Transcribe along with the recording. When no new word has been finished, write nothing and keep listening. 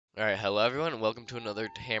Alright, hello everyone and welcome to another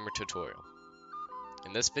Hammer tutorial.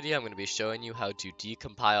 In this video I'm going to be showing you how to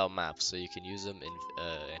decompile maps so you can use them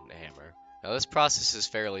in Hammer. Now this process is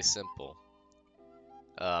fairly simple,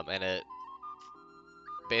 and it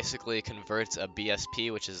basically converts a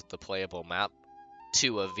BSP, which is the playable map,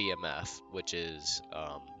 to a VMF, which is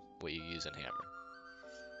what you use in Hammer.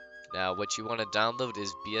 Now what you want to download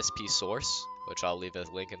is BSP source, which I'll leave a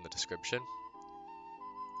link in the description,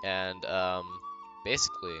 and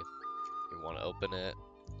basically you want to open it.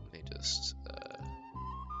 Let me just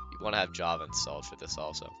you want to have Java installed for this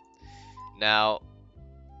also. Now,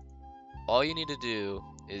 all you need to do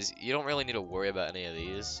is, you don't really need to worry about any of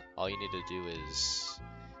these. All you need to do is,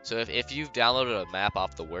 so if you've downloaded a map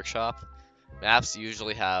off the workshop, maps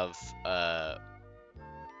usually have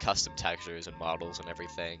custom textures and models and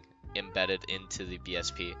everything embedded into the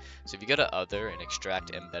BSP. So if you go to other and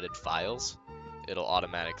extract embedded files, it'll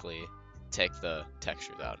automatically take the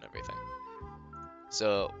textures out and everything.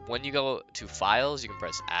 So when you go to files, you can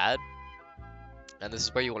press add, and this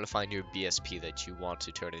is where you want to find your BSP that you want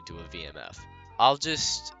to turn into a VMF. I'll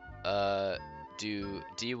just do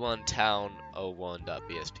D1 town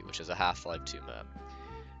 01.bsp, which is a Half-Life 2 map.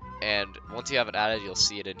 And once you have it added, you'll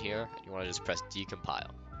see it in here, and you want to just press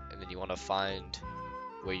decompile. And then you want to find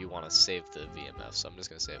where you want to save the VMF. So I'm just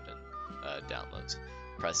going to save it in downloads.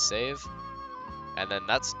 Press save, and then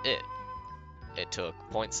that's it. It took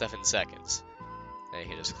 0.7 seconds. Then you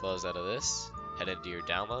can just close out of this, head into your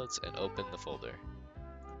downloads, and open the folder.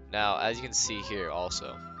 Now, as you can see here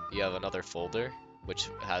also, you have another folder, which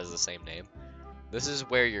has the same name. This is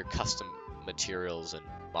where your custom materials and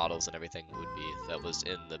models and everything would be that was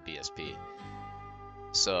in the BSP.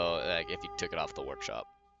 So, like, if you took it off the workshop.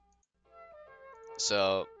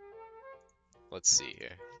 So, let's see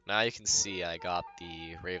here. Now you can see I got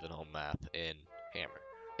the Ravenholm map in Hammer.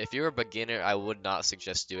 If you're a beginner, I would not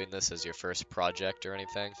suggest doing this as your first project or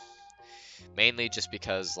anything. Mainly just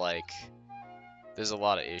because, like, there's a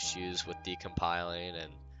lot of issues with decompiling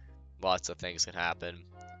and lots of things can happen.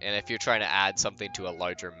 And if you're trying to add something to a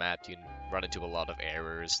larger map, you can run into a lot of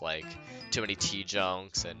errors, like too many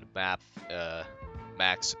T-junks and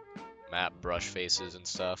max map brush faces and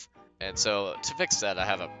stuff. And so to fix that, I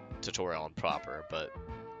have a tutorial on proper, but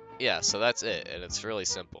yeah, so that's it, and it's really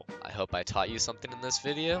simple. I hope I taught you something in this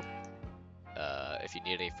video. If you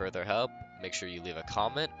need any further help, make sure you leave a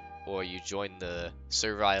comment, or you join the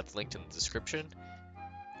server I have linked in the description.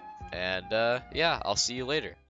 And yeah, I'll see you later.